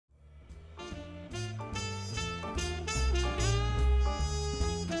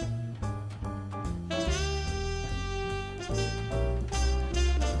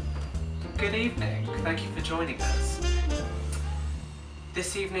Good evening. Thank you for joining us.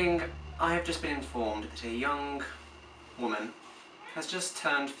 This evening, I have just been informed that a young woman has just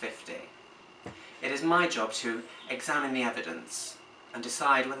turned 50. It is my job to examine the evidence and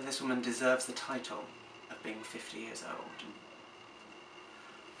decide whether this woman deserves the title of being 50 years old.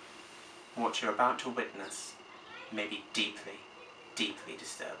 What you're about to witness may be deeply, deeply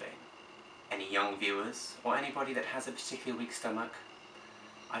disturbing. Any young viewers, or anybody that has a particularly weak stomach,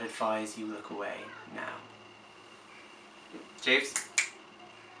 I'd advise you look away now. Jeeves,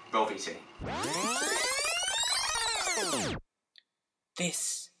 roll VT.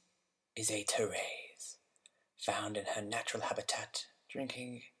 This is a Therese, found in her natural habitat,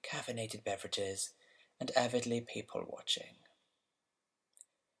 drinking caffeinated beverages and avidly people watching.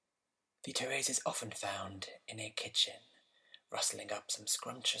 The Therese is often found in a kitchen, rustling up some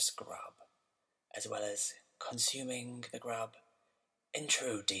scrumptious grub, as well as consuming the grub in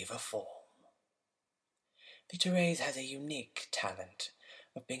true diva form. The Therese has a unique talent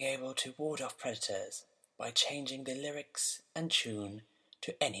of being able to ward off predators by changing the lyrics and tune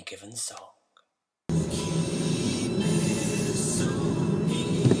to any given song.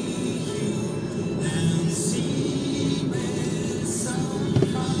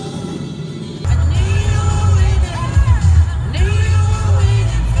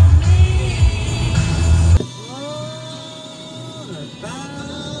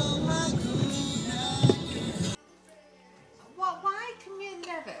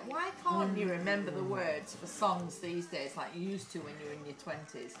 Why can't you remember the words for songs these days like you used to when you were in your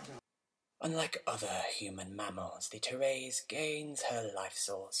 20s? Unlike other human mammals, the Therese gains her life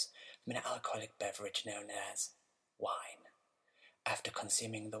source from an alcoholic beverage known as wine. After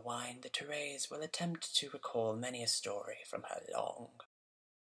consuming the wine, the Therese will attempt to recall many a story from her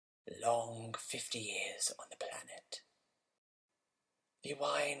long 50 years on the planet. The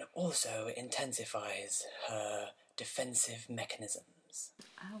wine also intensifies her defensive mechanisms.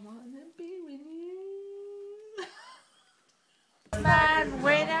 I wanna be with you. Man,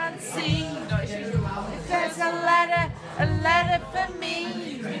 wait and see. If there's a letter for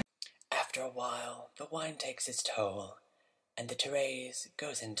me. After a while, the wine takes its toll, and the Therese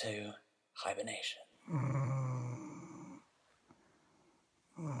goes into hibernation.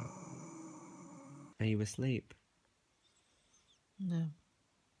 Are you asleep? No.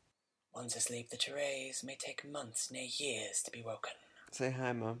 Once asleep, the Therese may take months, nay years, to be woken. Say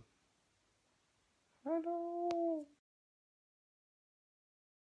hi, Mum. Hello.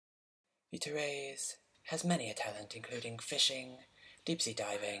 The Therese has many a talent, including fishing, deep-sea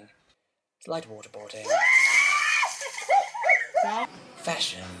diving, light waterboarding,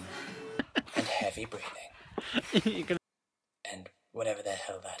 fashion, and heavy breathing. And whatever the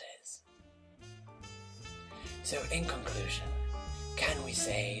hell that is. So, in conclusion, can we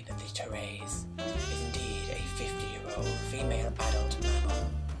say that the Therese is indeed a 50-year-old female adult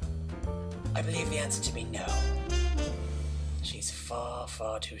mammal? I believe the answer to be no. She's far,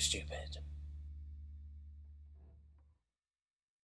 far too stupid.